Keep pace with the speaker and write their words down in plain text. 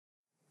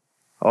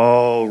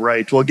All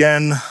right. Well,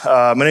 again,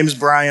 my name is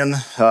Brian,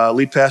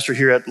 lead pastor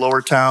here at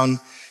Lower Town,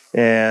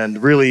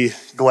 and really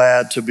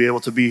glad to be able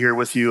to be here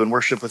with you and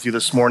worship with you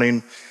this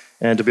morning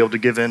and to be able to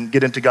get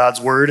into God's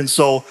Word. And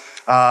so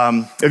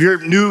if you're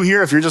new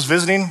here, if you're just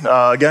visiting,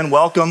 again,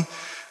 welcome.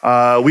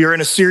 We are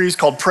in a series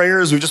called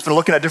Prayers. We've just been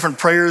looking at different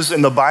prayers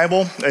in the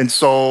Bible, and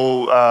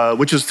so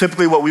which is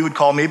typically what we would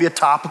call maybe a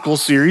topical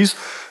series,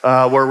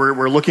 where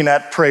we're looking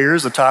at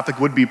prayers. The topic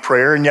would be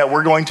prayer, and yet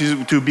we're going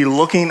to be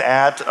looking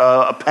at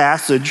a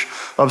passage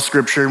of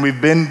Scripture, and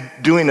we've been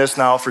doing this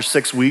now for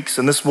 6 weeks,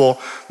 and this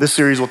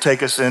series will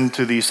take us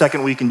into the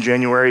second week in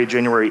January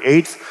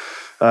 8th.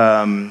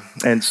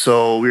 And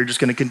so we're just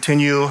going to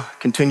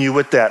continue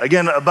with that.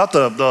 Again, about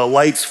the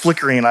lights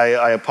flickering,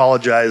 I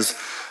apologize.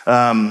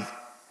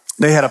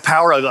 They had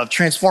a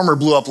transformer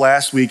blew up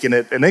last week and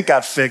it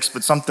got fixed,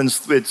 but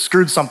it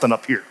screwed something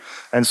up here.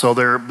 And so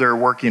they're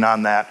working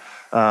on that.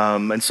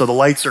 And so the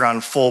lights are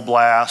on full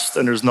blast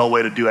and there's no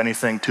way to do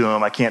anything to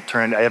them. I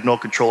have no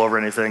control over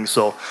anything.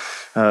 So,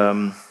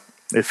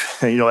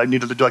 if, I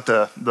needed to do like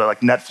the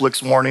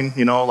Netflix warning,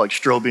 like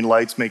strobing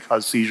lights may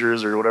cause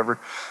seizures or whatever.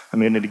 I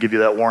need to give you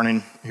that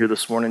warning here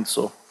this morning.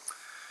 So,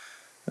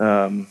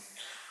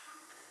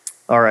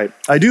 all right.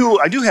 I do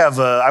have,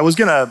 I was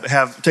going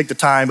to take the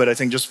time, but I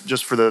think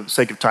just for the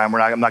sake of time,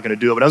 I'm not going to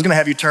do it. But I was going to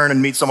have you turn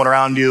and meet someone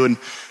around you and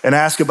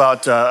ask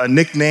about a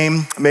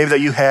nickname maybe that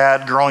you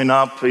had growing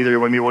up, either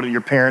maybe what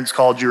your parents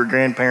called you or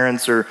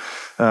grandparents or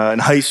in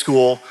high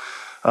school.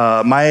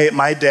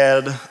 My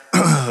dad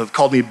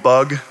called me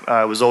Bug.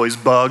 I was always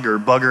Bug or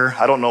Bugger.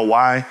 I don't know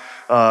why.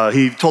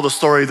 He told a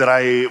story that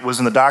I was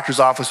in the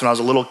doctor's office when I was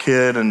a little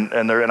kid,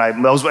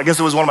 I guess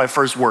it was one of my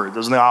first words. I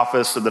was in the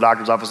office, at the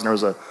doctor's office, and there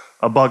was a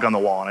bug on the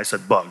wall, and I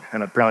said bug,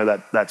 and apparently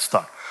that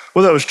stuck.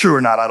 Whether that was true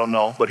or not, I don't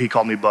know, but he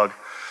called me Bug.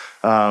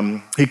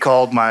 He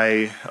called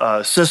my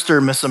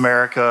sister Miss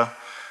America.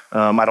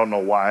 I don't know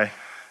why.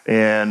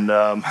 And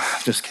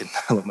just kidding,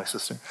 I love my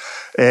sister.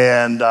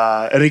 And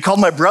he called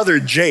my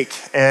brother Jake,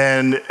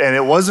 and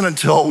it wasn't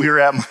until we were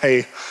at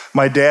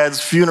my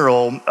dad's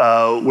funeral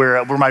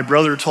where my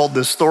brother told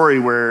this story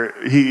where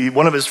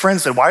one of his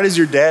friends said, "Why does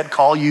your dad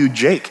call you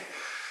Jake?"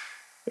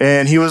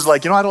 And he was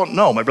like, I don't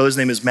know. My brother's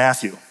name is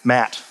Matt.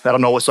 I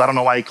don't know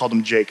why he called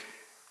him Jake.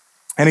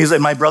 And he's like,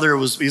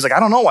 he's like, I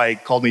don't know why he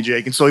called me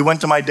Jake. And so he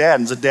went to my dad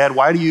and said, "Dad,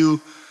 why do you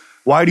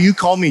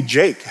call me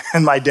Jake?"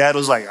 And my dad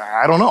was like,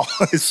 "I don't know."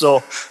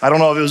 So I don't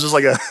know if it was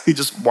just he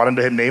just wanted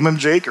to name him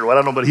Jake or what,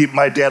 I don't know. But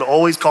my dad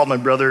always called my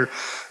brother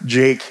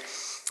Jake.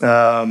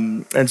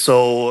 And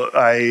so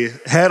I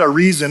had a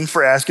reason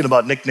for asking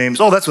about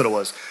nicknames. Oh, that's what it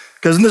was.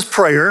 Because in this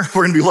prayer,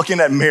 we're going to be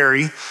looking at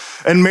Mary.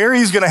 And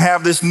Mary's going to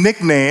have this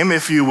nickname,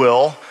 if you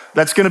will,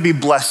 that's going to be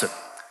blessed.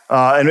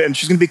 And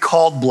she's going to be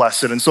called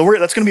blessed. And so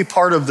that's going to be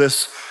part of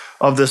this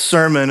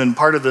sermon and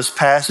part of this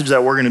passage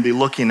that we're going to be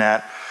looking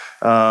at.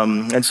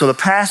 And so the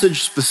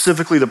passage,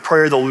 specifically the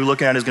prayer that we'll be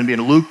looking at, is going to be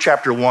in Luke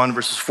chapter 1,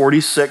 verses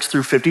 46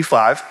 through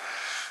 55.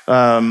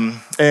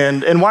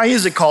 And why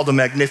is it called the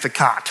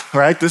Magnificat,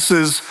 right? This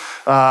is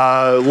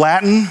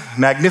Latin,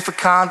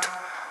 Magnificat,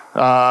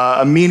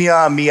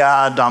 Amenia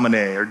mea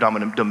domine, or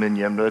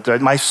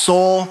dominium. My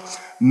soul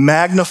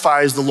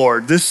magnifies the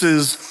Lord. This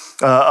is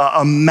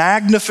a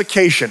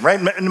magnification,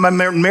 right?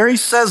 Mary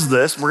says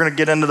this. We're going to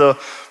get into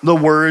the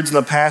words and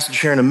the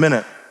passage here in a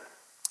minute.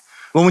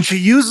 But when she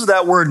uses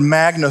that word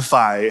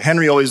magnify,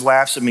 Henry always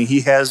laughs at me. He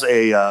has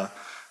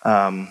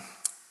oh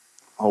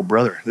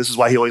brother, this is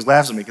why he always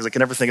laughs at me, because I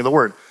can never think of the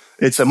word.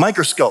 It's a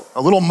microscope,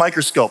 a little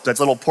microscope. That's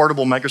a little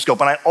portable microscope.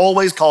 And I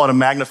always call it a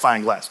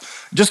magnifying glass.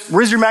 Just,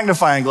 where's your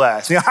magnifying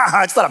glass?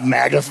 It's not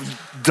a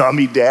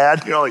dummy,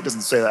 Dad. He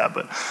doesn't say that,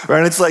 but,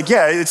 right? It's like,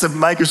 yeah, it's a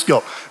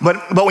microscope.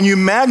 But when you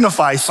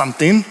magnify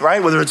something,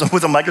 right, whether it's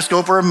with a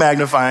microscope or a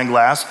magnifying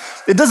glass,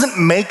 it doesn't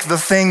make the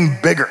thing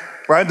bigger,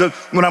 right?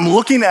 When I'm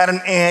looking at an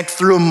ant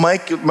through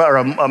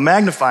a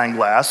magnifying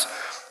glass,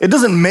 it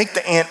doesn't make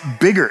the ant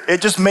bigger.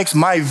 It just makes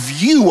my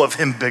view of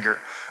him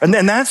bigger.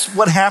 And that's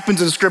what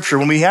happens in Scripture.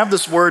 When we have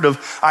this word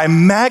of, I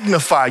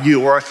magnify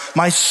you, or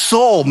my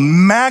soul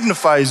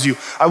magnifies you,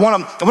 I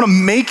want to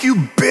make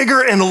you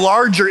bigger and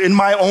larger in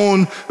my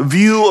own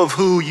view of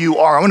who you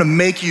are. I want to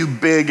make you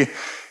big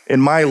in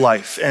my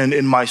life and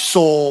in my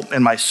soul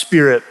and my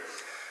spirit,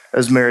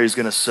 as Mary's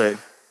going to say.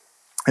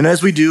 And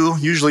as we do,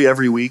 usually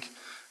every week,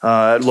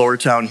 at Lower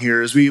Town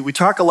here, is we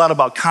talk a lot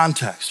about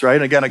context,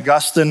 right? Again,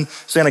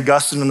 St.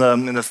 Augustine in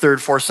the 3rd,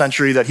 4th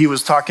century, that he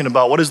was talking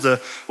about what is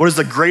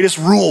the greatest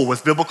rule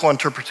with biblical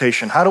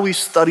interpretation? How do we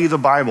study the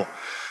Bible?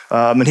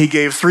 And he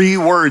gave 3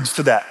 words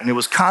to that, and it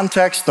was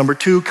context, number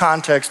 2,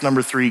 context,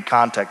 number 3,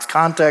 context.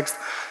 Context,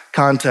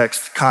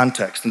 context,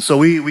 context. And so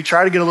we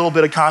try to get a little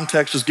bit of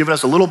context, just giving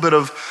us a little bit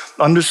of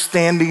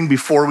understanding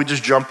before we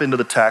just jump into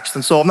the text.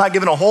 And so I'm not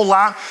giving a whole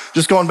lot,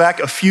 just going back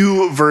a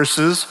few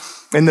verses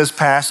in this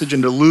passage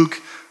into Luke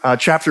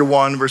chapter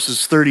 1,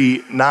 verses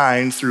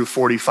 39 through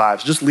 45.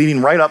 So just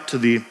leading right up to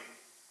the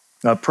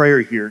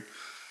prayer here. It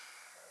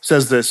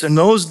says this: "In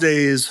those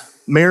days,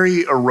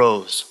 Mary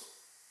arose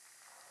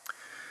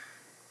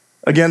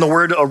Again, the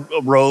word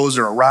arose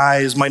or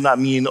arise might not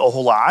mean a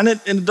whole lot, and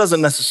it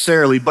doesn't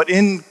necessarily, but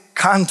in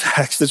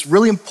context, it's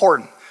really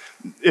important.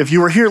 If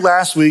you were here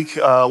last week,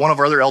 one of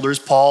our other elders,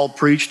 Paul,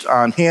 preached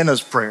on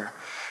Hannah's prayer.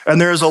 And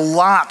there's a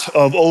lot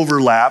of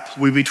overlap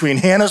between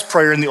Hannah's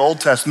prayer in the Old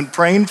Testament,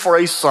 praying for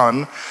a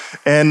son,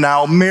 and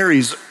now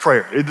Mary's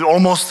prayer.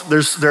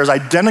 There's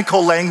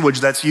identical language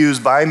that's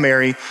used by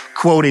Mary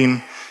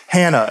quoting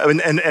Hannah.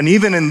 And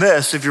even in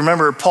this, if you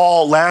remember,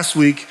 Paul last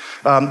week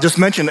just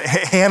mentioned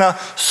Hannah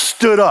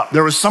stood up.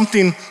 There was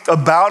something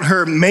about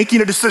her making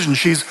a decision.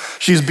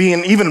 She's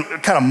being even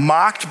kind of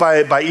mocked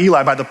by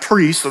Eli, by the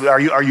priest. Are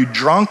you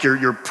drunk?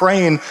 You're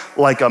praying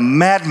like a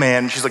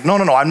madman. She's like, no,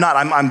 I'm not.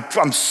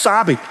 I'm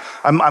sobbing.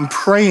 I'm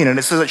praying. And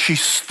it says that she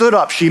stood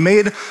up. She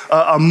made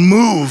a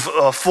move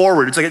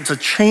forward. It's a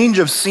change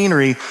of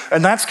scenery.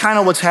 And that's kind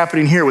of what's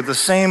happening here with the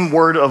same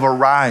word of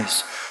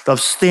arise, of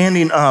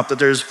standing up, that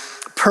there's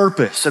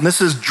purpose. And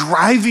this is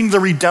driving the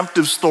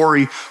redemptive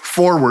story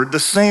forward the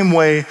same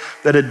way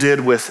that it did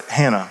with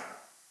Hannah.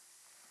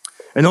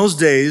 In those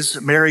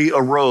days, Mary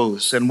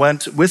arose and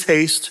went with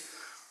haste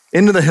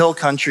into the hill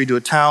country to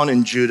a town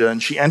in Judah,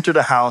 and she entered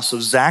a house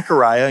of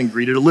Zechariah and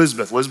greeted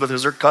Elizabeth. Elizabeth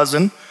is her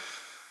cousin.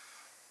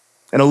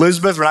 And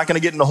Elizabeth, we're not going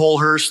to get into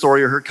her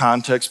story or her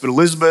context, but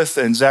Elizabeth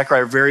and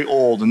Zechariah are very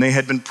old, and they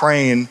had been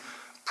praying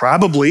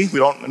probably, we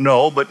don't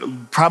know,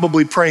 but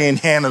probably praying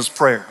Hannah's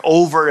prayer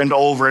over and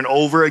over and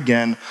over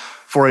again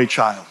for a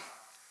child.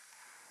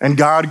 And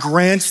God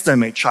grants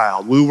them a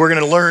child. We're going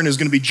to learn is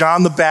going to be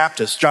John the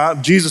Baptist,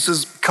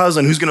 Jesus'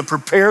 cousin, who's going to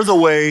prepare the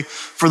way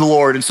for the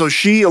Lord. And so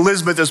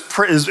Elizabeth,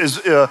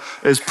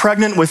 is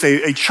pregnant with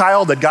a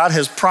child that God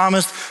has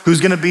promised, who's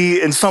going to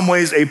be in some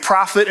ways a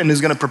prophet and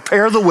is going to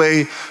prepare the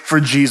way for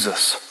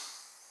Jesus.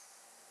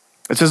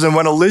 It says, and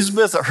when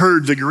Elizabeth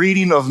heard the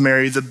greeting of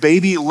Mary, the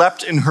baby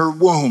leapt in her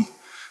womb,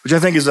 which I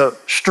think is a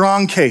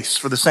strong case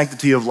for the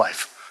sanctity of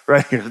life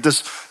right here.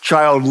 This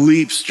child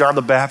leaps. John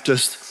the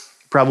Baptist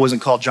probably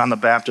wasn't called John the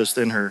Baptist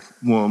in her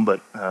womb,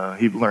 but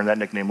he learned that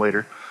nickname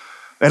later.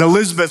 And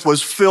Elizabeth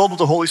was filled with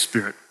the Holy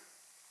Spirit.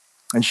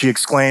 And she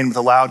exclaimed with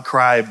a loud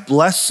cry,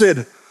 blessed,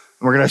 and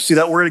we're going to see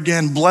that word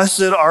again,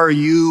 blessed are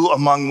you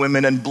among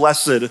women, and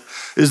blessed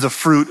is the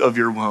fruit of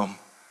your womb.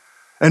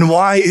 And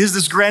why is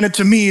this granted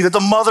to me that the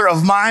mother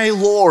of my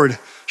Lord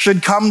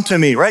should come to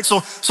me, right?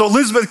 So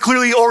Elizabeth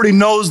clearly already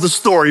knows the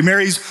story.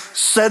 Mary's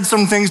said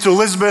some things to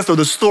Elizabeth, or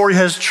the story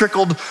has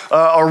trickled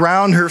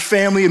around her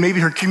family and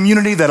maybe her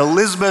community that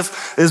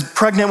Elizabeth is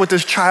pregnant with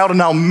this child. And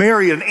now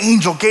Mary, an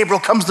angel, Gabriel,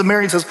 comes to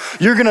Mary and says,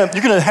 you're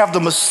gonna have the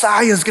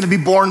Messiah is gonna be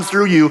born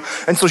through you.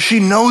 And so she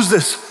knows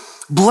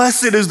this.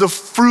 Blessed is the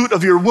fruit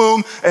of your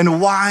womb.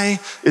 And why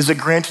is it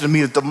granted to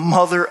me that the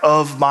mother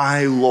of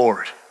my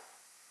Lord,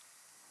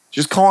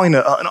 she's calling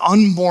an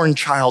unborn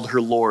child her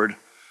Lord,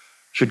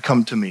 should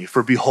come to me.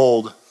 For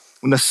behold,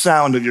 when the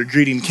sound of your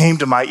greeting came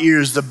to my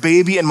ears, the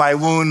baby in my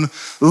womb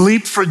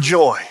leaped for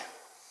joy.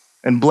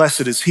 And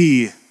blessed is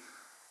she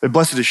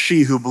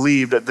who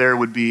believed that there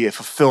would be a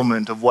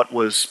fulfillment of what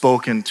was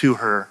spoken to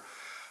her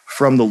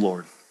from the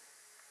Lord.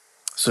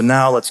 So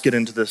now let's get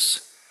into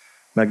this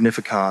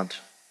Magnificat,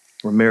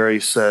 where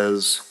Mary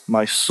says,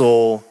 my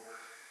soul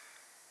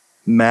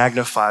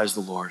magnifies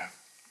the Lord.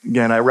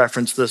 Again, I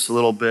referenced this a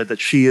little bit, that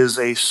she is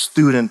a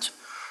student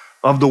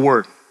of the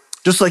word.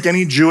 Just like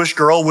any Jewish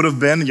girl would have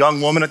been, a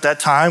young woman at that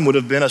time would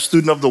have been a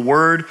student of the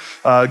word,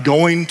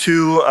 going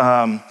to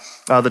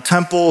the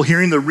temple,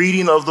 hearing the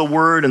reading of the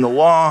word and the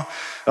law,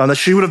 that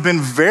she would have been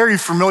very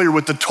familiar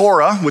with the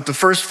Torah, with the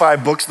first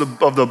 5 books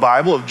of the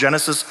Bible, of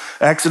Genesis,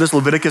 Exodus,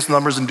 Leviticus,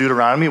 Numbers, and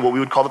Deuteronomy, what we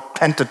would call the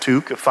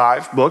Pentateuch,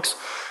 5 books.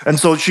 And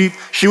so she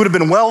would have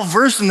been well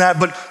versed in that,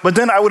 but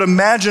then I would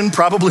imagine,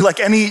 probably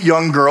like any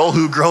young girl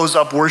who grows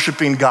up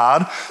worshiping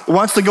God,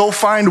 wants to go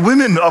find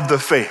women of the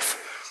faith.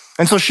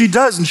 And so she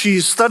does, and she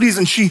studies,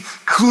 and she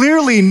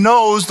clearly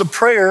knows the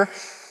prayer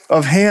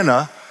of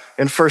Hannah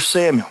in 1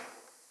 Samuel.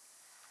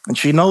 And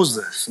she knows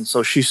this, and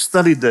so she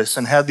studied this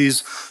and had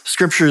these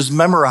scriptures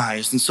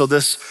memorized. And so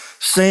this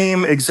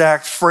same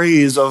exact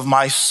phrase of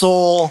my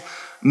soul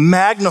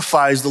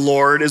magnifies the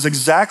Lord is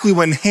exactly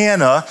when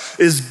Hannah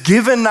is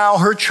given now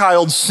her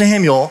child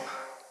Samuel.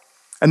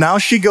 And now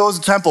she goes to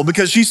the temple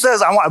because she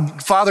says,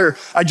 Father,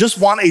 I just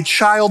want a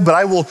child, but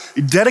I will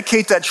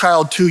dedicate that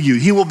child to you.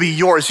 He will be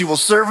yours. He will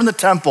serve in the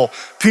temple,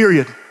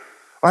 period.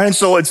 All right, and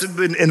so it's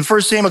in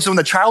 1 Samuel, so when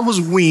the child was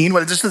weaned,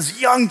 when it's just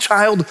this young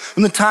child,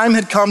 when the time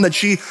had come that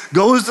she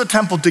goes to the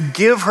temple to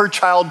give her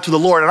child to the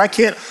Lord. And I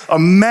can't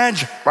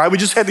imagine, right? We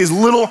just had these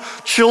little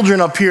children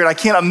up here, and I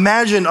can't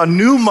imagine a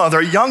new mother,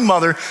 a young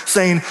mother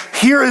saying,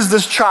 here is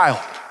this child.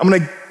 I'm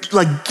gonna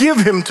give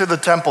him to the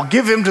temple,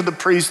 give him to the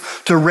priest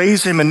to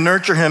raise him and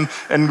nurture him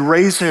and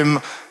raise him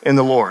in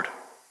the Lord.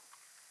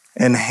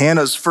 And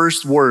Hannah's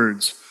first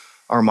words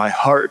are, my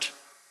heart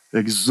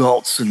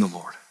exalts in the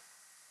Lord.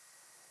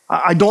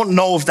 I don't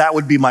know if that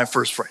would be my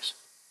first phrase.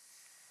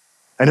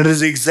 And it is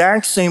the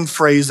exact same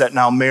phrase that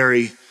now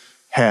Mary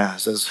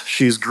has as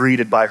she's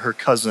greeted by her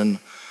cousin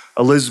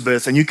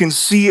Elizabeth. And you can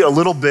see a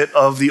little bit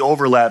of the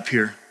overlap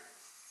here.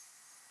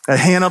 that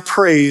Hannah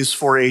prays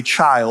for a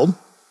child,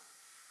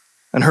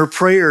 and her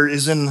prayer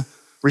is in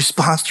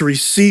response to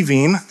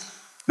receiving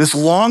this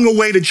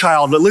long-awaited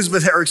child.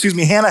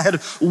 Hannah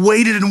had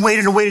waited and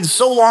waited and waited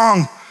so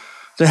long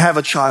to have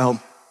a child.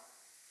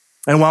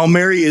 And while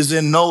Mary is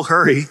in no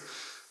hurry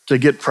to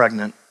get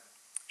pregnant,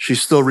 she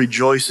still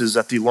rejoices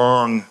at the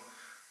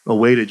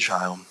long-awaited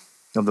child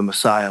of the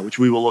Messiah, which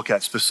we will look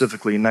at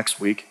specifically next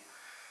week.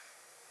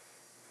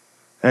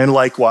 And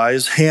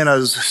likewise,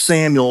 Hannah's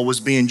Samuel was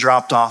being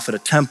dropped off at a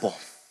temple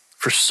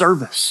for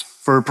service,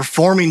 for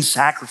performing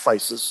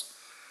sacrifices.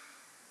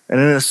 And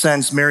in a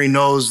sense, Mary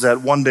knows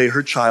that one day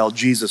her child,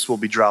 Jesus, will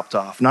be dropped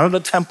off, not at a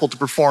temple to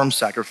perform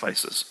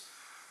sacrifices,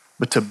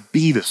 but to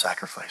be the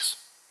sacrifice.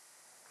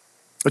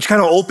 Which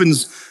kind of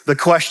opens the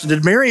question,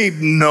 did Mary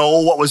know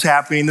what was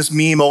happening? This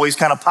meme always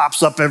kind of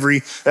pops up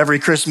every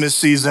Christmas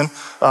season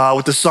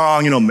with the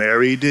song,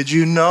 Mary, did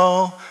you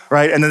know?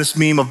 Right? And then this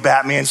meme of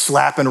Batman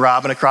slapping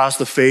Robin across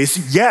the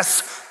face.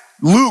 Yes,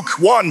 Luke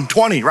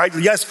 1:20, right?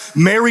 Yes,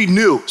 Mary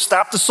knew.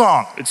 Stop the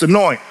song. It's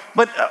annoying.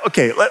 But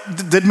okay,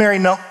 did Mary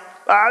know?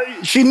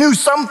 She knew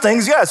some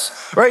things,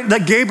 yes, right?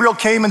 That Gabriel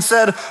came and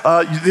said,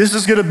 this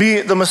is gonna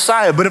be the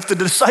Messiah. But if the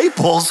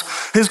disciples,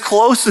 his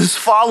closest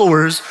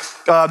followers,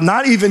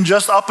 not even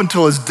just up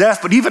until his death,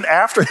 but even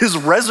after his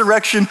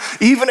resurrection,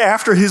 even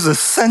after his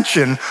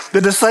ascension, the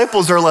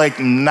disciples are like,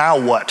 now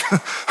what?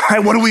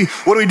 Right? What do we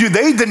do?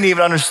 They didn't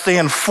even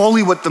understand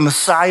fully what the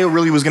Messiah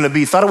really was gonna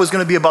be. Thought it was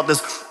gonna be about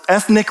this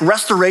ethnic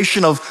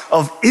restoration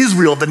of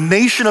Israel, the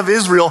nation of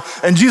Israel.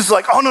 And Jesus is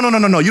like, oh,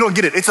 no, you don't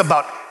get it. It's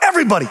about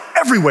everybody,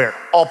 everywhere,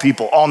 all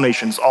people, all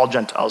nations, all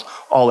Gentiles,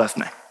 all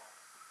ethnic.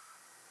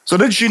 So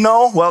did she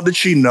know? Well, did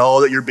she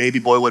know that your baby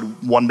boy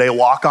would one day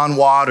walk on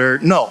water?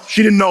 No,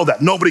 she didn't know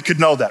that. Nobody could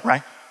know that,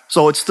 right?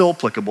 So it's still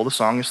applicable. The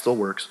song still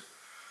works.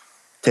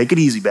 Take it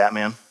easy,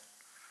 Batman.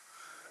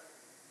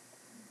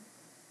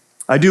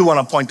 I do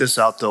want to point this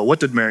out, though. What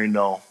did Mary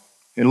know?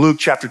 In Luke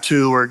chapter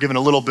 2, we're given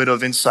a little bit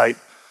of insight.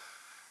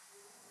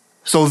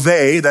 So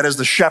they, that is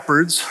the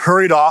shepherds,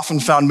 hurried off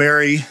and found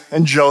Mary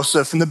and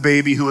Joseph and the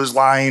baby who was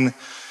lying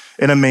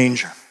in a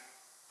manger.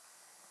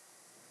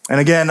 And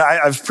again,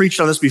 I've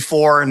preached on this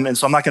before, and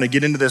so I'm not going to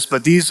get into this,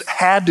 but these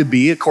had to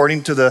be,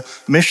 according to the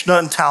Mishnah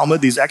and Talmud,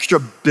 these extra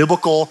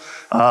biblical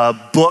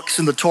books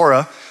in the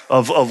Torah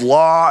of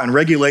law and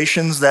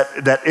regulations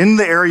that in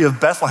the area of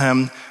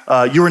Bethlehem,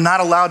 you were not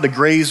allowed to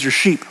graze your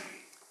sheep.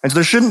 And so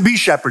there shouldn't be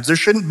shepherds, there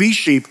shouldn't be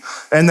sheep,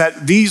 and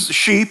that these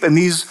sheep and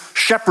these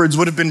shepherds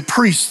would have been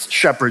priest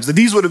shepherds, that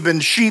these would have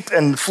been sheep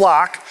and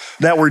flock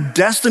that were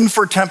destined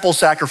for temple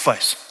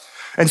sacrifice.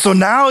 And so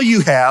now you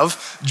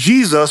have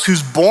Jesus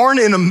who's born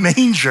in a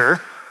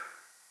manger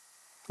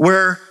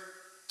where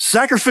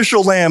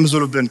sacrificial lambs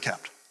would have been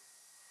kept.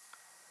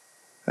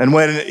 And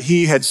when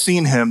he had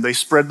seen him, they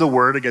spread the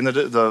word, again,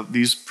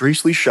 these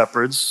priestly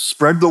shepherds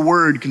spread the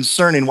word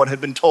concerning what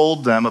had been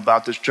told them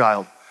about this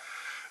child.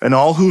 And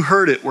all who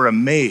heard it were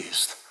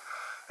amazed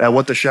at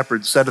what the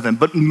shepherds said to them.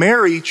 But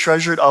Mary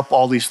treasured up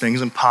all these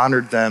things and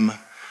pondered them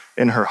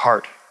in her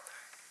heart.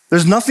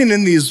 There's nothing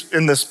in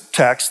this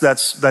text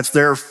that's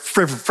there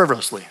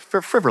frivolously.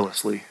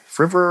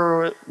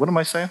 What am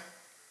I saying?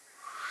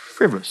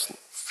 Frivolously,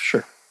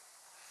 sure.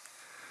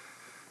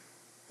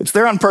 It's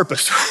there on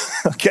purpose,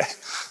 okay?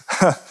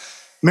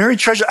 Mary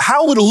treasured,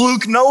 how would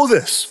Luke know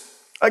this?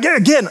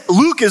 Again,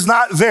 Luke is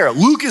not there.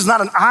 Luke is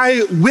not an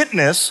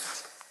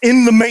eyewitness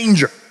in the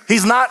manger.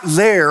 He's not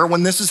there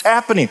when this is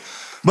happening.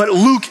 But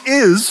Luke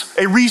is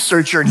a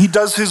researcher and he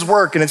does his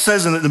work. And it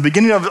says in the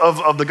beginning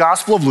of the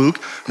Gospel of Luke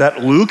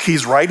that Luke,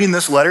 he's writing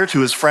this letter to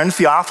his friend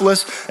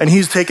Theophilus and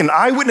he's taken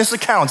eyewitness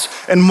accounts.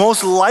 And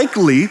most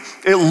likely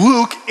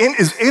Luke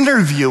is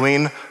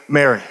interviewing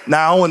Mary,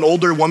 now an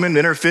older woman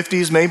in her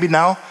 50s maybe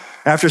now,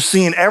 after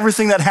seeing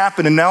everything that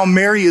happened. And now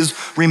Mary is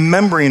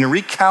remembering and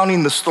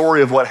recounting the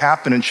story of what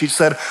happened. And she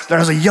said, there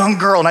was a young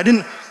girl and I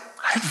didn't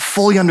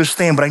fully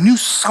understand, but I knew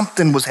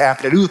something was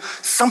happening. I knew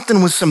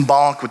something was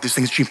symbolic with these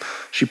things.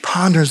 She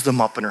ponders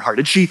them up in her heart.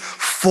 Did she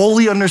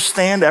fully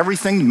understand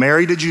everything?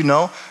 Mary, did you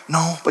know?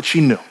 No, but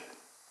she knew.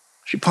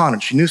 She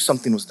pondered. She knew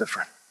something was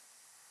different.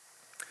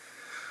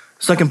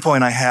 Second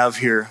point I have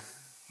here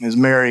is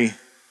Mary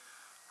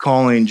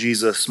calling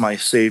Jesus my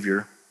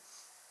Savior.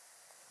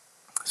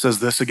 It says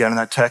this again in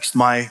that text,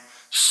 my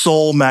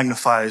soul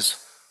magnifies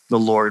the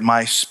Lord.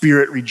 My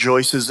spirit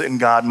rejoices in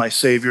God, my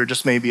Savior.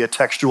 Just maybe a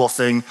textual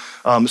thing.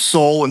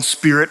 Soul and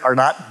spirit are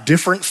not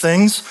different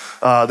things.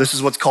 This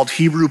is what's called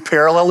Hebrew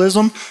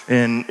parallelism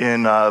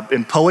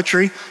in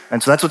poetry.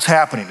 And so that's what's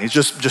happening. He's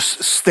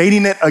just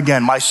stating it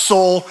again. My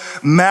soul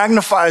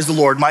magnifies the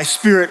Lord. My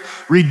spirit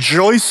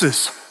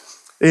rejoices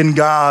in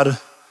God,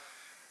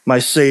 my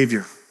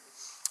Savior.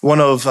 In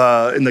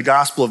the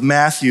Gospel of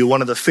Matthew,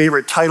 one of the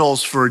favorite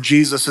titles for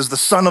Jesus is the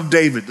Son of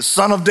David, the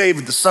Son of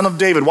David, the Son of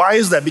David. Why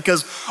is that?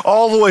 Because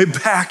all the way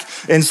back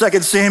in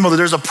 2 Samuel,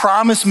 there's a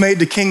promise made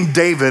to King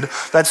David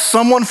that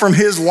someone from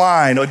his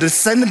line, a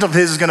descendant of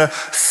his, is gonna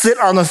sit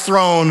on the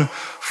throne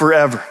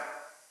forever.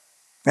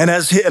 And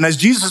as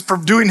Jesus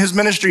is doing his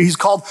ministry, he's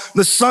called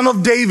the Son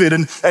of David.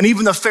 And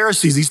even the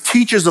Pharisees, these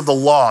teachers of the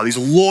law, these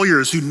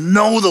lawyers who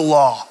know the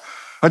law,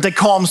 right? They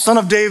call him Son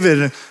of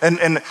David.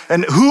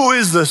 And who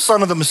is the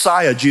Son of the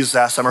Messiah? Jesus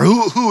asked them. Or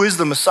who is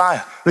the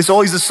Messiah? They said,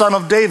 oh, he's the Son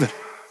of David.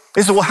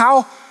 They said,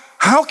 well,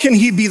 how can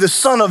he be the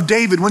Son of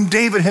David when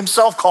David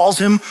himself calls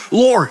him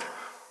Lord?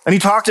 And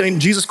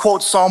Jesus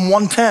quotes Psalm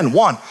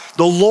 110:1.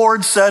 The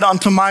Lord said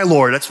unto my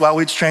Lord, that's why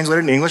it's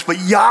translated in English, but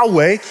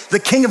Yahweh,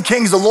 the King of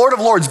kings, the Lord of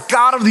lords,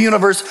 God of the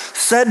universe,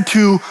 said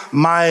to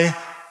my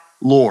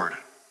Lord.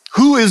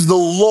 Who is the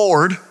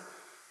Lord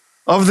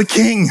of the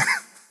King?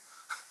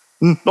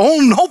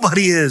 Oh,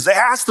 nobody is. It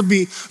has to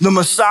be the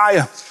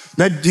Messiah.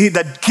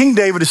 That King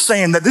David is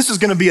saying that this is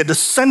going to be a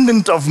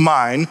descendant of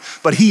mine,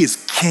 but he is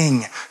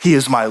king. He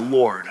is my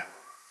Lord.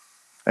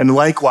 And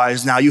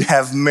likewise, now you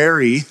have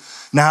Mary.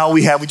 Now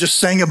we just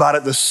sang about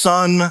it, the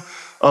son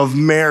of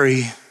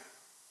Mary,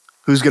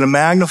 who's going to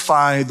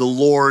magnify the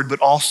Lord, but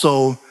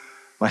also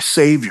my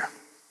Savior.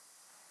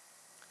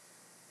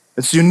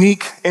 It's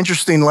unique,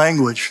 interesting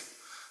language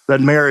that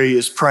Mary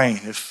is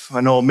praying.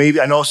 I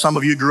know some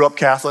of you grew up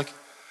Catholic,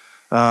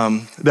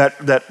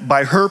 that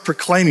by her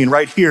proclaiming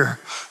right here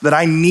that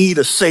I need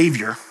a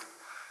Savior,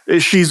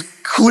 she's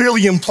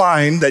clearly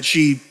implying that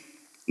she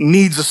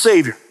needs a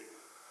Savior,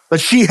 that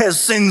she has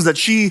sins that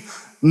she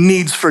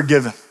needs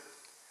forgiven.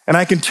 And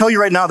I can tell you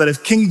right now that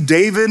if King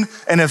David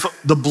and if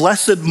the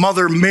Blessed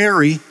Mother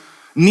Mary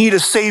need a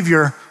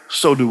Savior,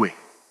 so do we.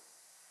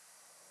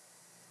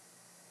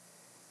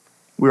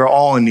 We are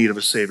all in need of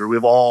a Savior.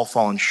 We've all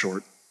fallen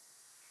short,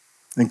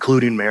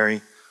 including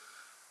Mary,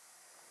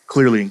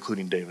 clearly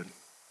including David.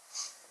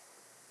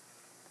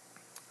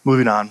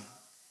 Moving on.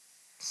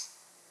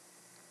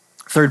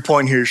 Third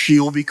point here, she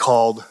will be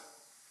called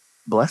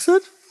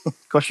blessed?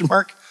 Question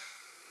mark.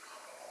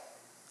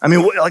 I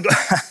mean, like,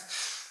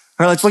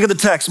 all right, let's look at the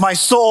text. My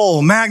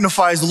soul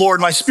magnifies the Lord.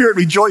 My spirit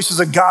rejoices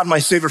in God, my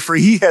Savior, for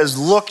he has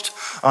looked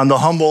on the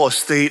humble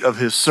estate of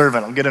his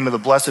servant. I'll get into the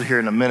blessed here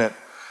in a minute.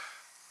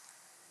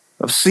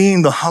 Of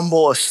seeing the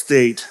humble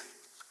estate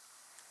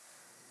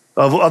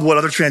of what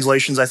other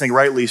translations I think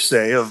rightly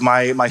say, of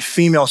my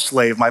female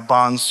slave, my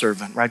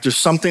bondservant, right? There's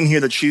something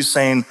here that she's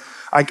saying,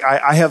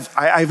 I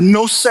have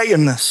no say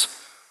in this.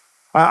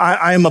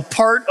 I am a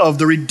part of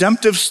the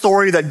redemptive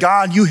story that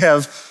God, you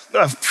have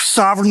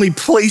sovereignly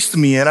placed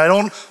me in. I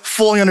don't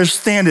fully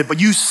understand it,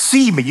 but you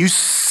see me. You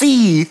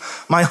see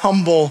my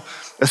humble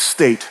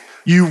estate.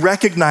 You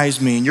recognize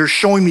me, and you're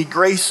showing me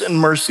grace and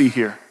mercy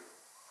here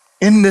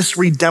in this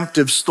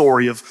redemptive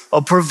story of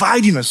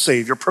providing a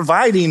Savior,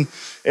 providing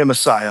a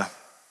Messiah.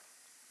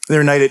 The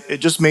other night, it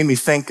just made me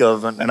think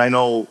of, and I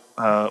know,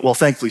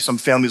 thankfully some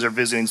families are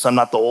visiting, so I'm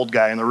not the old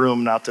guy in the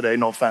room now today,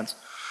 no offense.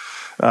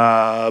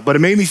 But it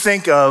made me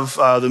think of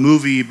the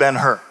movie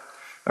Ben-Hur.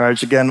 All right,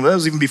 which again, it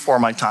was even before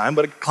my time,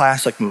 but a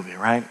classic movie,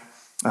 right?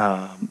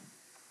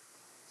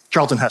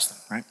 Charlton Heston,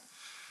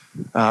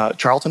 right?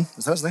 Charlton,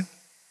 is that his name?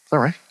 Is that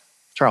right?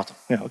 Charlton,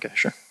 yeah, okay,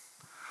 sure.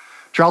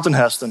 Charlton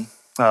Heston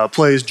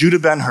plays Judah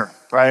Ben-Hur,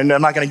 right? And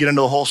I'm not going to get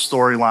into the whole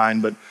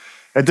storyline, but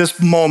at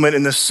this moment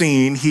in this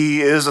scene,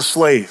 he is a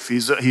slave.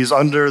 He's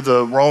under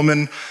the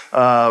Roman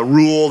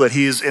rule that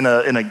he's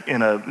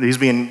he's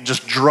being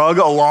just drug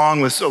along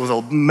with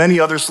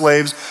many other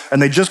slaves,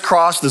 and they just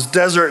crossed this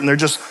desert, and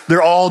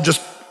they're all just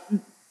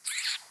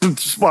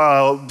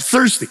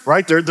thirsty,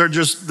 right? They're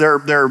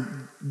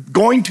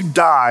going to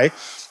die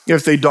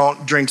if they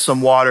don't drink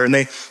some water. And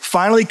they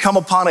finally come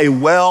upon a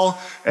well,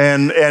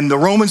 and the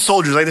Roman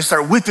soldiers, they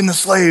start whipping the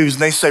slaves,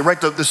 and they say, right,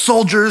 the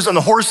soldiers and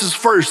the horses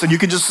first. And you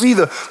can just see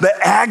the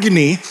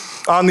agony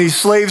on these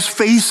slaves'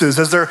 faces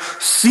as they're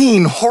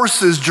seeing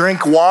horses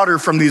drink water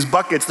from these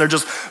buckets.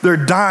 They're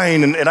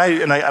dying. And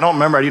I don't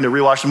remember, I need to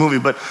rewatch the movie,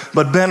 but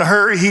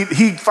Ben-Hur,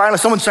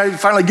 someone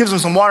finally gives him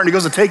some water, and he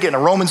goes to take it, and a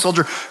Roman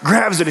soldier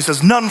grabs it. He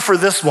says, none for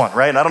this one,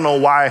 right? And I don't know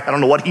why, I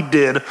don't know what he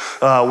did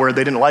where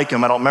they didn't like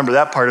him. I don't remember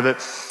that part of it.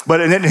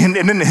 But and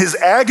in his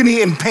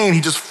agony and pain,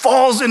 he just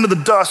falls into the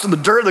dust and the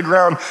dirt of the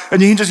ground,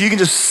 and you can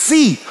just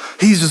see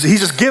he's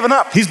just given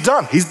up. He's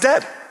done. He's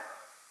dead.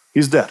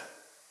 He's dead.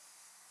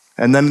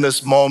 And then in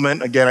this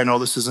moment, again, I know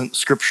this isn't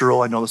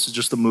scriptural. I know this is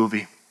just a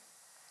movie.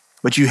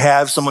 But you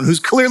have someone who's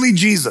clearly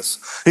Jesus.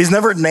 He's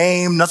never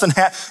named,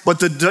 but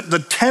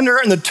the tenor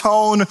and the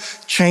tone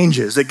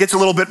changes. It gets a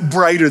little bit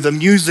brighter. The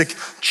music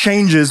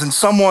changes, and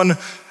someone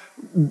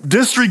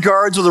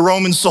disregards what the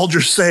Roman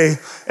soldiers say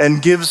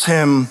and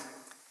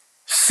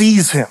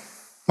sees him,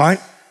 right?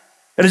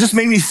 And it just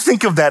made me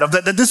think of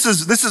that this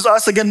is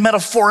us, again,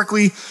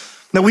 metaphorically,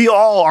 that we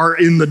all are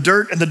in the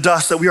dirt and the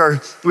dust, that we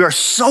are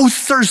so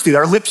thirsty, that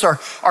our lips are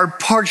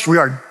parched, we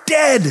are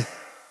dead.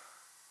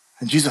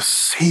 And Jesus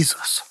sees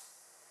us.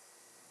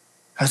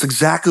 That's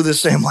exactly the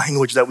same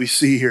language that we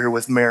see here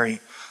with Mary.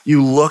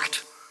 You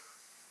looked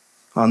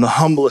on the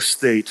humble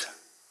estate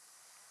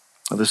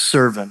of his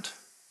servant.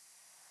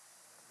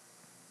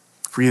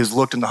 For he has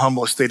looked in the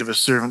humble estate of his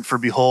servant. For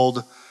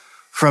behold,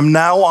 from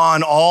now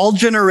on, all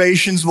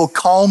generations will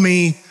call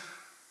me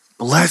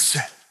blessed.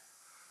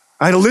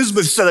 Right?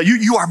 Elizabeth said that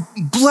you are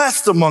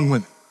blessed among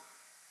women.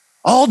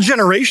 All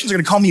generations are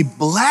going to call me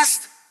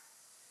blessed?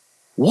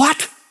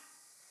 What?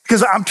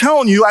 Because I'm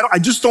telling you, I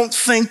just don't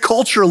think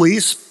culturally,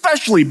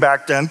 especially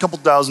back then, a couple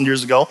thousand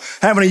years ago,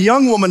 having a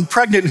young woman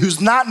pregnant who's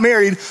not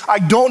married, I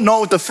don't know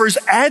what the first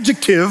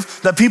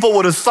adjective that people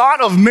would have thought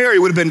of Mary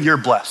would have been, you're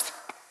blessed.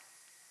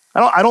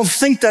 I don't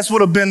think that's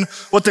would have been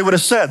what they would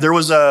have said. There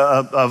was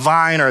a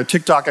Vine or a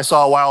TikTok I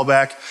saw a while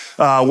back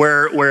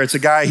where it's a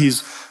guy,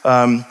 he's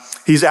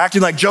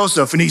acting like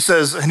Joseph, and he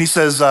says,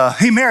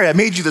 hey Mary, I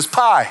made you this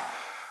pie.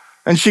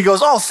 And she goes,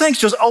 oh, thanks,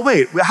 Joseph. Oh,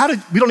 wait,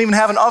 we don't even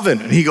have an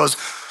oven. And he goes,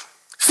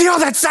 see how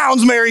that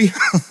sounds, Mary?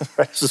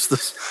 It's just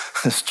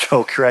this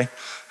joke, right?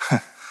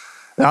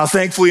 Now,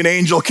 thankfully, an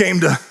angel came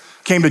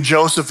to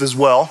Joseph as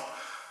well.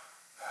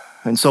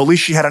 And so at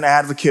least she had an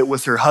advocate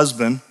with her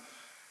husband.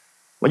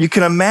 Well, you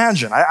can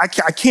imagine, I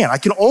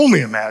can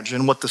only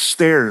imagine what the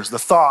stares, the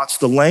thoughts,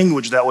 the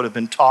language that would have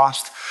been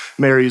tossed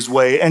Mary's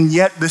way. And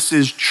yet this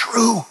is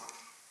true.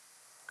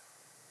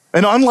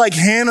 And unlike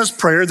Hannah's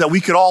prayer that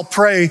we could all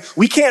pray,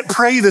 we can't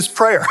pray this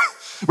prayer,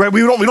 right?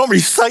 We don't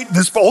recite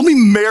this, but only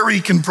Mary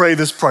can pray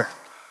this prayer.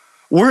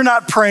 We're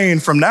not praying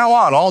from now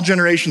on, all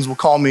generations will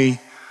call me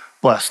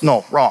blessed.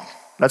 No, wrong.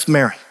 That's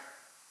Mary.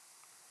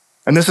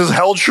 And this is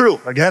held true.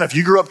 Again, if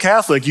you grew up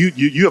Catholic,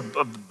 you have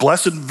a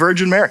blessed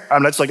Virgin Mary. I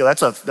mean,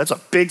 that's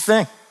a big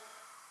thing.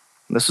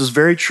 And this is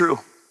very true.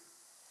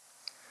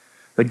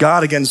 That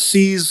God again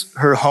sees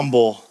her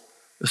humble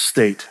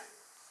estate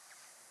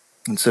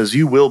and says,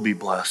 you will be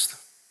blessed.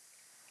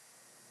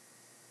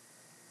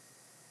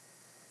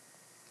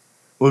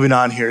 Moving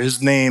on here,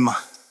 his name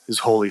is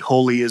holy.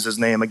 Holy is his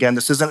name. Again,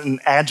 this isn't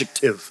an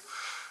adjective.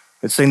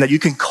 It's saying that you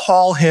can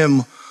call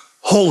him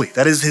holy.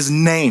 That is his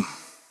name.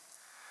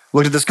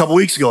 Looked at this a couple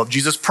weeks ago of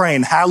Jesus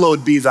praying,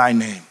 hallowed be thy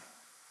name.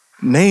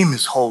 Name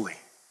is holy.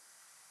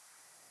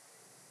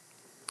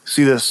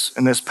 See this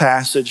in this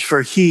passage.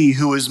 For he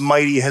who is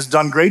mighty has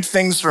done great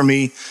things for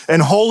me,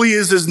 and holy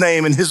is his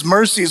name, and his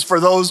mercies for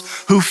those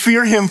who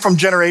fear him from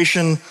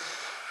generation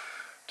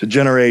to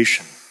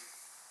generation.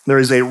 There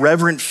is a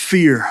reverent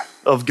fear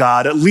of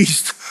God, at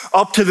least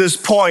up to this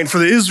point. For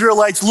the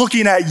Israelites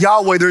looking at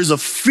Yahweh, there's a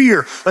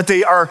fear that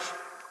they are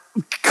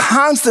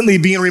constantly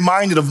being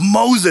reminded of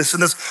Moses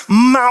and this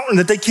mountain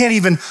that they can't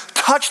even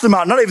touch the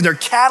mountain. Not even their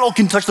cattle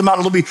can touch the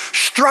mountain. It'll be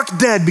struck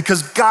dead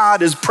because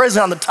God is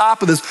present on the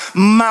top of this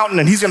mountain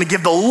and he's going to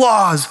give the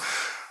laws.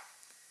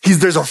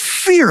 There's a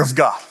fear of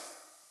God,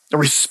 a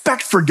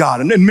respect for God.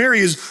 And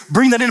Mary is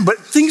bringing that in, but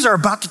things are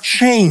about to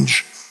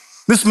change.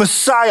 This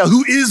Messiah,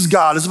 who is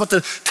God, is about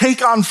to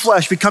take on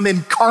flesh, become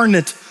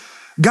incarnate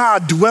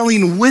God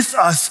dwelling with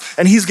us,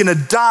 and he's gonna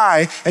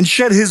die and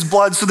shed his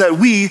blood so that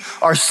we,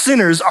 our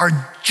sinners,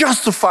 are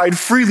justified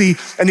freely.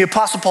 And the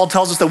Apostle Paul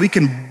tells us that we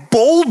can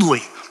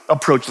boldly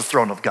approach the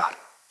throne of God.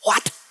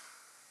 What?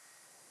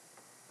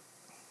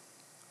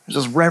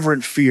 There's this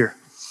reverent fear.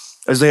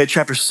 Isaiah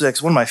chapter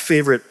 6, one of my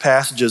favorite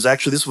passages.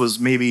 Actually, this was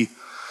maybe,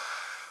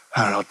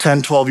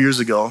 10, 12 years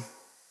ago.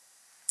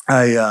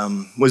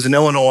 I was in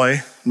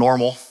Illinois,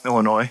 Normal,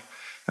 Illinois.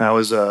 I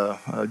was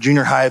a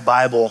junior high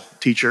Bible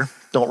teacher.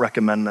 Don't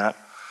recommend that.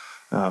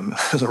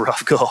 It was a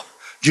rough go.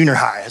 Junior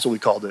high, that's what we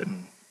called it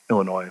in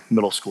Illinois,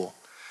 middle school.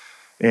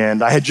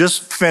 And I had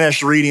just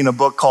finished reading a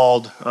book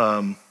called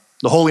The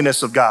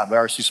Holiness of God by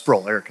R.C.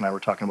 Sproul. Eric and I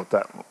were talking about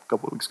that a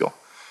couple of weeks ago.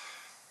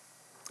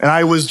 And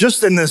I was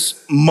just in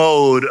this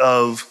mode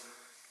of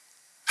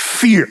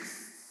fear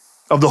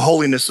of the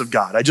holiness of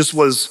God. I just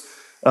was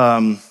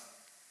in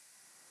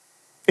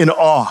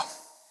awe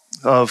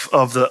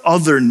of the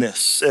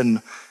otherness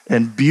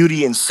and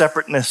beauty and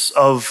separateness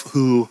of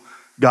who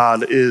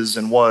God is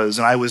and was.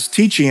 And I was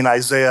teaching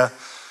Isaiah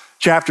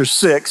chapter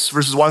 6,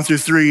 verses 1 through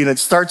 3, and it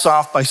starts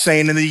off by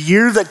saying, in the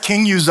year that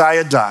King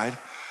Uzziah died,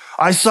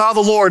 I saw the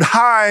Lord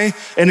high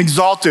and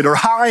exalted, or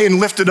high and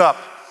lifted up,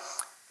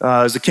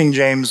 is the King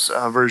James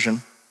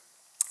version.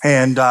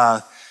 And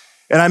I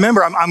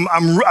remember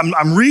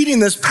I'm reading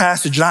this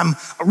passage and I'm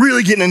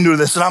really getting into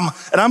this, and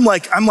I'm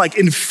like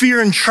in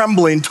fear and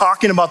trembling,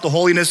 talking about the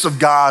holiness of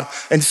God,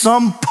 and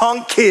some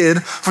punk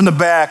kid from the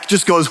back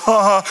just goes,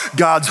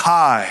 God's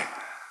high.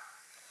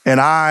 And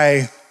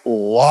I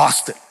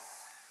lost it,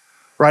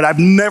 right? I've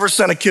never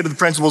sent a kid to the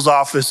principal's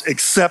office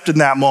except in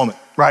that moment,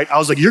 right? I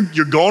was like, you're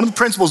going to the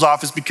principal's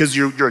office because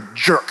you're a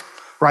jerk,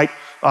 right?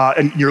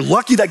 And you're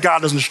lucky that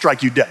God doesn't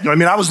strike you dead. You know what I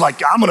mean? I was like,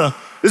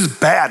 this is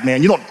bad,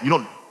 man. You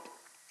don't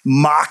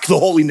mock the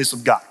holiness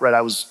of God, right? I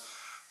was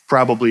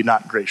probably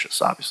not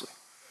gracious, obviously.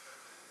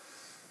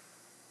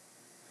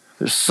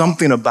 There's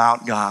something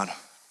about God.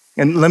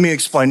 And let me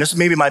explain. This is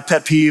maybe my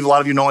pet peeve. A lot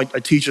of you know I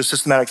teach a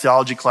systematic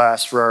theology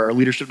class for our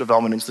Leadership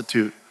Development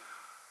Institute.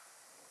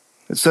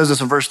 It says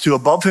this in verse 2,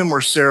 above him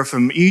were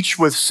seraphim, each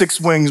with 6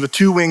 wings. With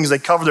 2 wings, they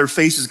cover their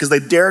faces because they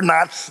dare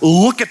not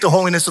look at the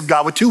holiness of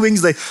God. With 2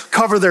 wings, they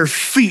cover their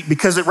feet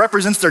because it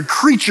represents their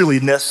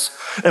creatureliness.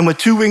 And with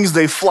 2 wings,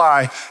 they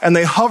fly and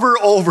they hover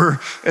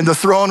over in the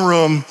throne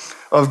room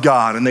of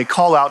God and they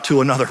call out to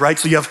another, right?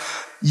 So you have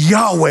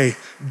Yahweh,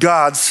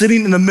 God,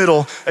 sitting in the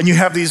middle, and you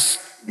have these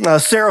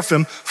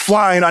seraphim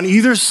flying on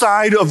either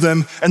side of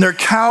them, and they're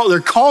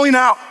calling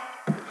out,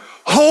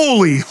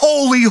 "Holy,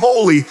 holy,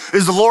 holy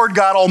is the Lord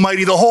God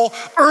Almighty. The whole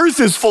earth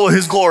is full of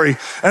his glory."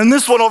 And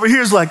this one over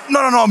here is like,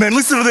 no, man,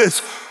 listen to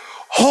this.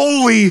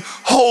 "Holy,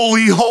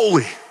 holy,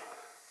 holy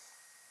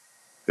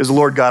is the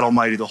Lord God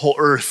Almighty. The whole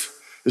earth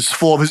is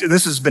full of his." And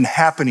this has been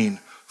happening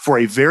for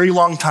a very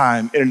long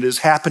time, and it is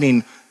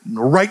happening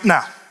right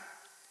now.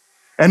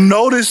 And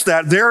notice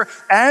that their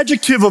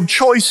adjective of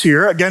choice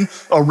here, again,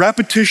 a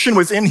repetition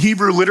within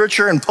Hebrew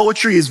literature and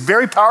poetry, is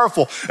very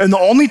powerful. And the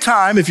only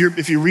time, if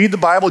you read the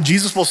Bible,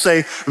 Jesus will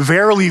say,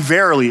 "Verily,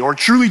 verily," or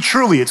 "Truly,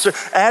 truly." It's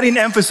adding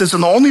emphasis.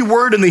 And the only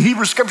word in the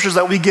Hebrew scriptures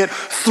that we get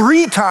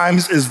 3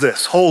 times is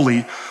this: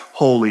 holy,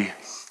 holy,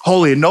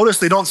 holy. And notice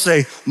they don't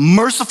say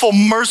merciful,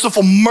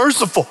 merciful,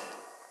 merciful,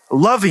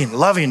 loving,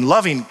 loving,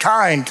 loving,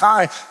 kind,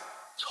 kind.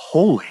 It's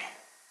holy.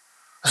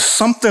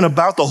 Something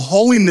about the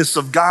holiness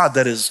of God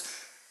that is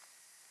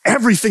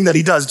everything that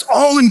he does. It's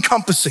all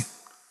encompassing.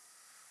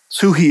 It's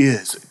who he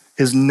is.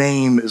 His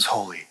name is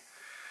holy.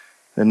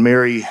 And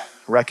Mary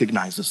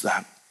recognizes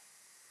that.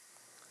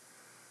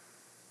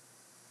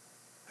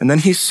 And then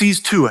he sees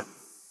to it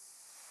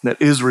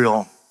that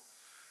Israel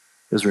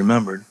is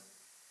remembered.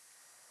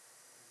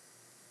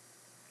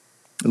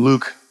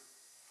 Luke,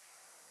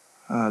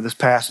 this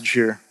passage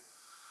here,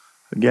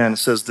 again, it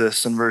says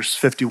this in verse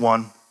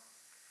 51.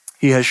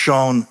 "He has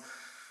shown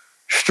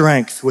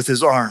strength with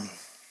his arm,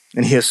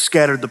 and he has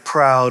scattered the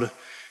proud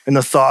in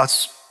the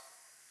thoughts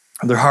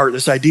of their heart."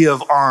 This idea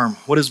of arm,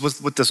 what is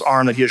with this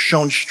arm? That he has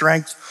shown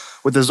strength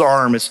with his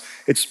arm.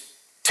 It's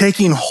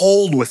taking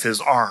hold with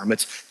his arm.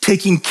 It's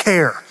taking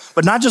care.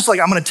 But not just like,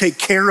 I'm gonna take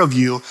care of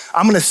you,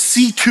 I'm gonna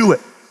see to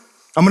it.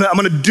 I'm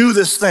gonna do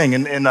this thing.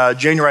 In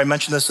January, I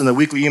mentioned this in the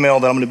weekly email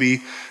that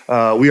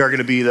we are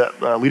gonna be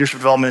the Leadership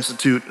Development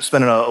Institute,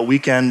 spending a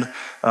weekend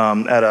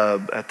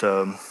at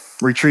the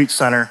retreat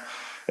center.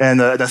 And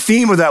the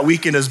theme of that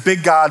weekend is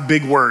Big God,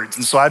 Big Words.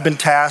 And so I've been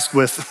tasked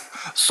with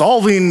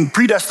solving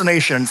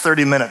predestination in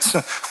 30 minutes.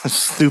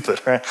 Stupid,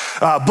 right?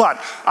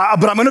 But I'm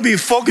gonna be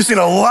focusing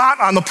a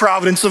lot on the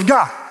providence of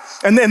God.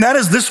 And that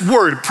is this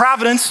word,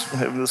 providence,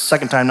 the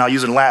second time now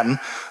using Latin,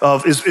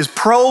 is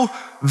pro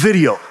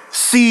video,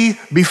 see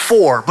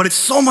before. But it's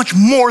so much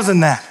more than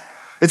that.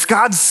 It's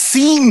God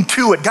seeing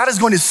to it. God is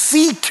going to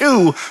see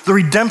to the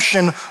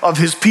redemption of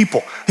his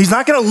people. He's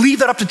not gonna leave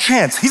that up to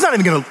chance. He's not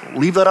even gonna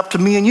leave that up to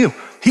me and you.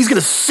 He's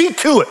gonna see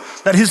to it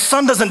that his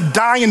son doesn't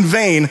die in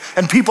vain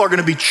and people are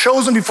gonna be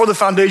chosen before the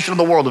foundation of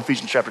the world,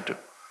 Ephesians chapter 2.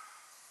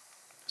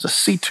 It's a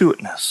see to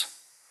itness.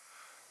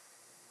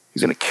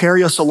 He's gonna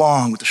carry us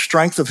along with the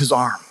strength of his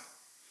arm.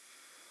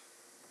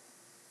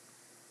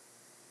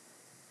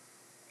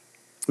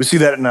 We see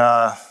that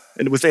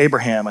with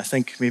Abraham. I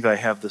think maybe I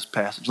have this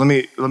passage. Let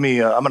me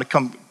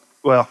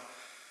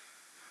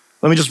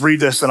just read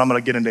this and I'm gonna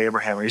get into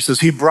Abraham. He says,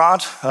 he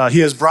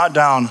has brought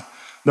down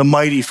the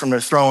mighty from their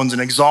thrones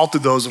and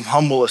exalted those of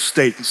humble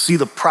estate. And see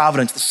the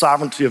providence, the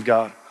sovereignty of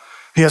God.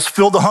 He has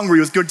filled the hungry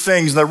with good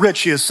things, and the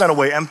rich he has sent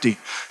away empty.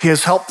 He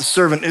has helped the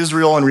servant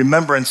Israel in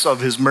remembrance of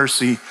his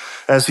mercy,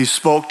 as he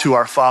spoke to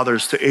our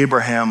fathers, to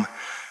Abraham,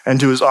 and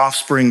to his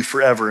offspring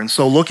forever. And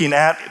so looking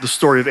at the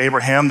story of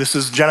Abraham, this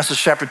is Genesis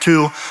chapter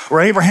 2,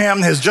 where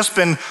Abraham has just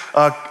been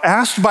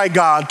asked by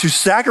God to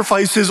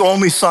sacrifice his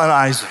only son,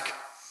 Isaac.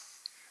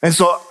 And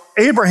so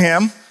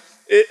Abraham,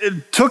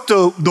 it took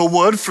the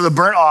wood for the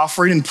burnt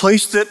offering and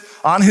placed it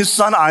on his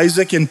son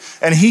Isaac, and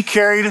he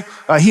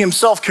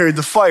himself carried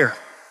the fire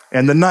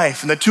and the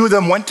knife. And the two of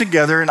them went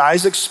together, and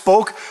Isaac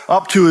spoke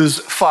up to his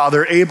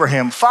father,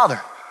 Abraham.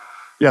 "Father."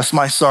 "Yes,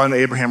 my son,"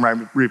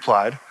 Abraham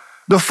replied.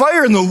 "The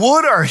fire and the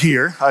wood are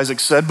here," Isaac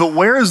said, "but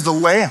where is the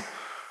lamb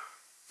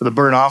for the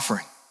burnt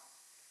offering?"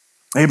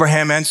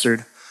 Abraham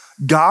answered,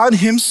 "God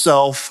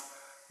himself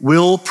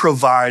will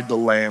provide the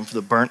lamb for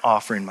the burnt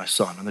offering, my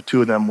son." And the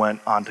two of them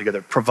went on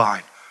together.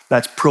 Provide.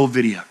 That's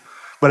providia.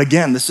 But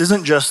again, this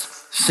isn't just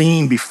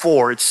seeing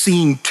before, it's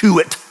seeing to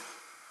it.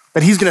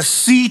 That he's gonna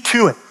see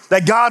to it.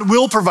 That God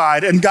will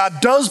provide, and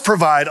God does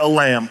provide a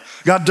lamb.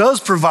 God does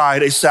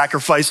provide a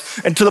sacrifice.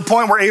 And to the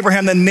point where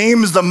Abraham then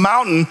names the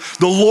mountain,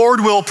 the Lord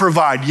will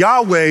provide.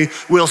 Yahweh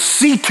will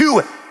see to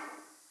it.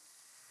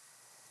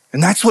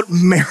 And that's what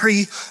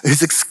Mary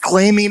is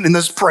exclaiming in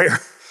this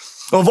prayer.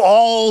 Of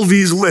all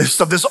these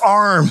lists, of this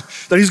arm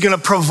that he's gonna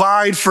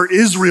provide for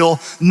Israel,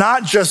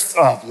 not just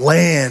a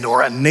land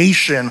or a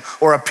nation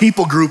or a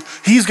people group,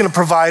 he's gonna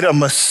provide a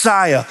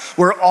Messiah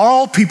where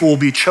all people will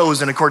be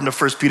chosen according to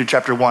 1 Peter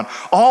chapter 1.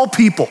 All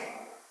people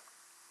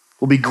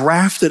will be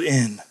grafted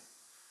in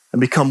and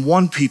become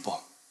one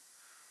people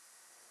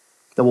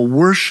that will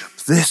worship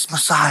this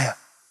Messiah.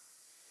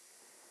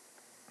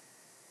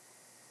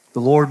 The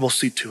Lord will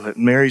see to it.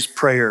 Mary's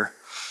prayer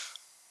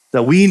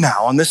that we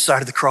now, on this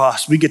side of the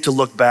cross, we get to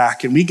look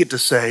back and we get to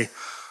say,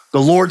 the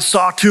Lord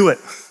saw to it.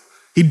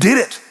 He did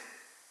it.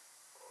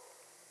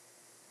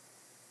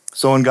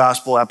 So in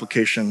gospel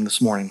application this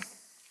morning,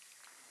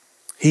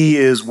 he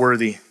is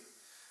worthy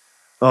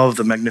of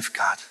the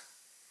Magnificat.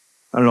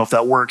 I don't know if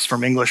that works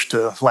from English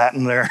to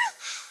Latin there.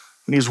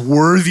 and he's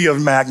worthy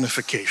of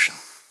magnification.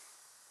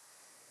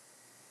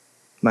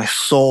 My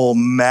soul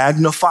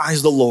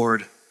magnifies the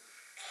Lord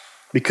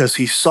because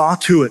he saw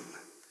to it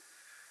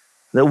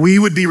that we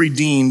would be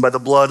redeemed by the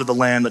blood of the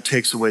Lamb that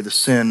takes away the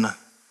sin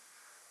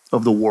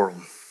of the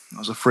world. That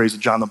was a phrase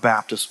that John the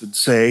Baptist would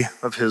say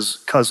of his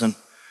cousin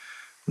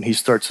when he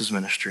starts his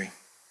ministry.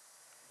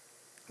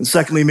 And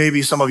secondly,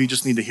 maybe some of you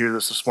just need to hear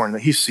this morning,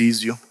 that he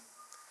sees you.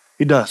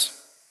 He does.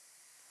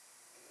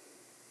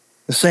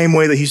 The same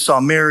way that he saw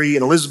Mary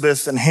and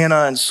Elizabeth and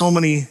Hannah and so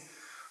many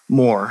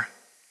more.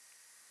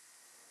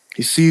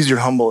 He sees your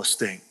humble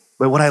estate.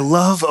 But what I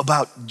love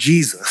about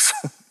Jesus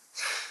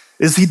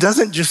is he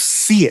doesn't just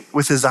see it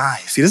with his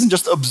eyes. He doesn't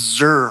just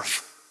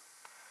observe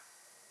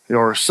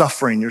your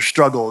suffering, your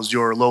struggles,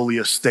 your lowly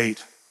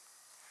estate.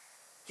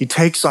 He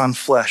takes on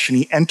flesh and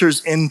he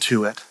enters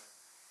into it,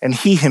 and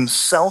he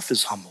himself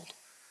is humbled.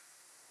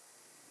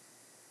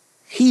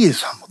 He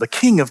is humbled. The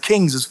King of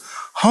Kings is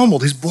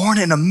humbled. He's born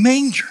in a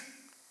manger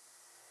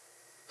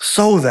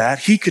so that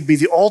he could be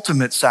the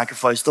ultimate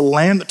sacrifice, the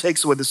Lamb that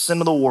takes away the sin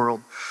of the world,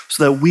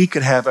 so that we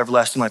could have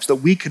everlasting life, so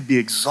that we could be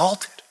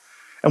exalted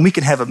and we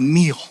can have a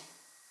meal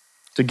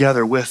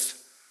together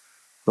with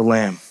the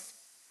Lamb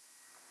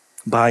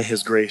by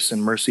his grace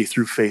and mercy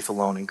through faith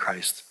alone in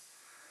Christ.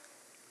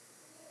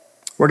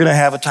 We're going to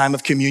have a time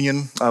of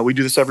communion. We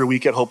do this every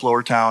week at Hope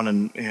Lower Town,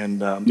 and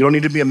you don't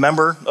need to be a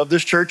member of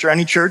this church or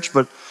any church,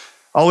 but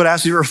I would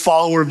ask you, you're a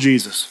follower of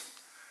Jesus.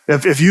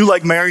 If you,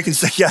 like Mary, can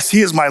say, yes,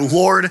 he is my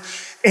Lord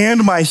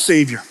and my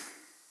Savior,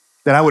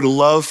 then I would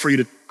love for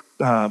you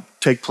to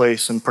take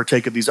place and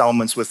partake of these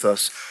elements with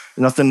us.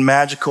 There's nothing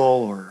magical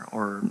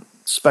or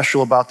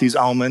special about these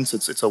elements.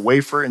 It's a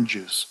wafer and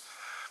juice.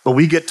 But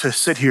we get to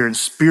sit here and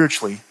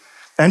spiritually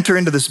enter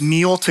into this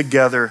meal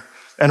together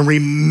and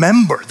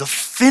remember the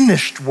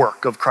finished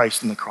work of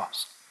Christ on the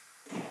cross.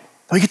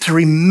 We get to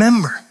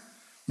remember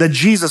that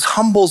Jesus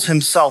humbles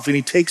himself and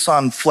he takes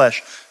on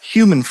flesh,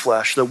 human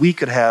flesh, that we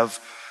could have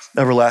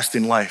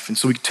everlasting life. And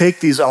so we take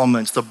these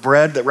elements, the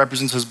bread that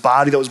represents his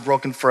body that was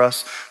broken for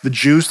us, the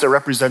juice that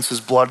represents his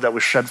blood that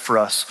was shed for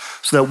us,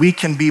 so that we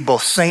can be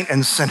both saint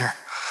and sinner.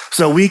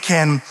 So we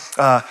can,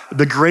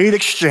 the great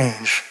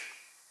exchange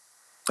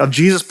of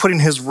Jesus putting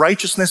his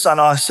righteousness on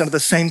us and at the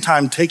same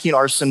time taking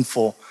our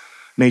sinful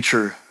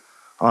nature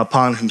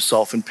upon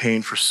himself and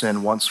paying for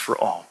sin once for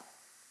all.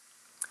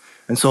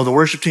 And so the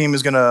worship team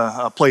is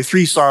gonna play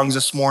 3 songs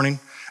this morning.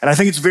 And I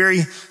think it's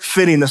very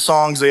fitting, the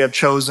songs they have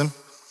chosen,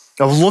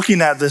 of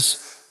looking at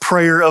this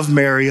prayer of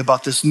Mary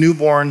about this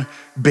newborn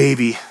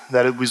baby,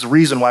 that it was the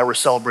reason why we're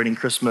celebrating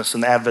Christmas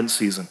and the Advent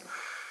season.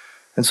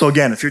 And so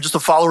again, if you're just a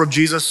follower of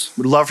Jesus,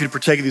 we'd love for you to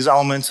partake of these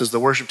elements as the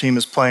worship team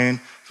is playing.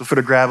 Feel free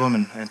to grab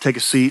them and take a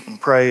seat and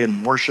pray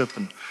and worship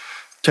and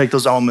take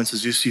those elements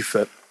as you see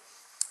fit.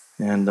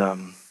 And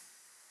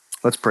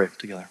let's pray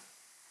together.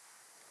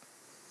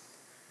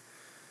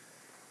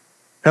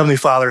 Heavenly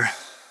Father,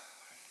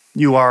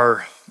 you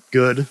are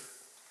good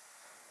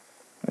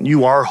and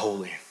you are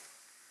holy.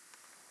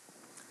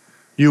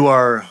 You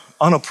are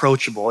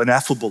unapproachable,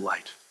 ineffable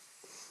light.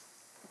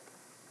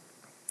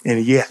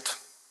 And yet,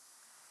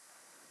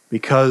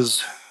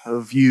 because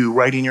of you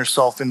writing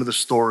yourself into the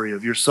story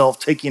of yourself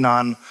taking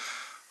on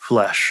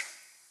flesh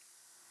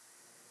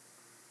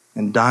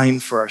and dying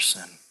for our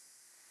sin,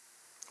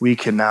 we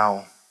can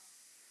now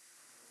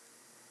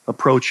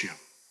approach you.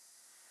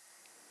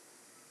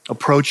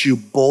 Approach you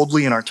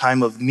boldly in our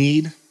time of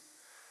need.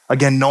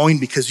 Again, knowing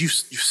because you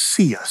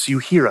see us, you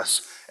hear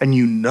us, and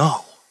you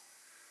know.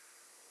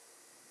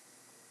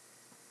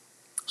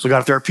 So God,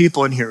 if there are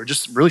people in here who are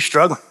just really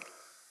struggling,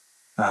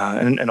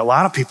 and a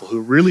lot of people who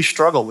really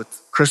struggle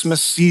with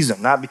Christmas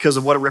season, not because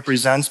of what it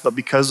represents, but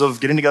because of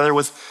getting together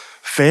with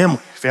family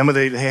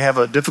they have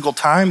a difficult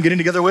time getting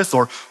together with,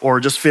 or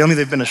just family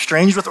they've been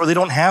estranged with, or they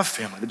don't have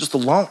family, they're just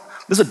alone.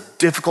 This is a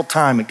difficult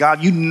time, and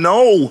God, you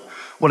know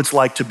what it's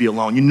like to be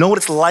alone. You know what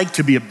it's like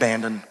to be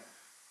abandoned.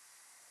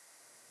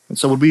 And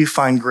so would we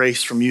find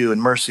grace from you and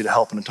mercy to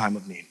help in a time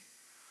of need?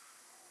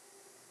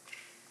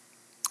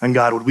 And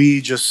God, would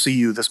we just see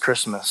you this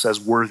Christmas as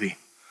worthy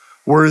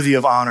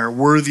of honor,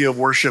 worthy of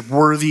worship,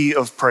 worthy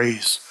of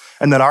praise,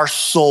 and that our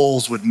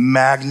souls would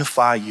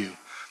magnify you,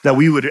 that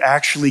we would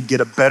actually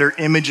get a better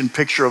image and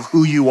picture of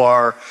who you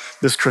are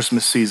this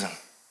Christmas season.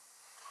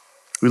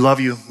 We love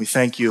you, we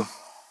thank you,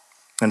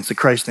 and it's in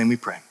Christ's name we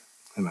pray.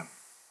 Amen.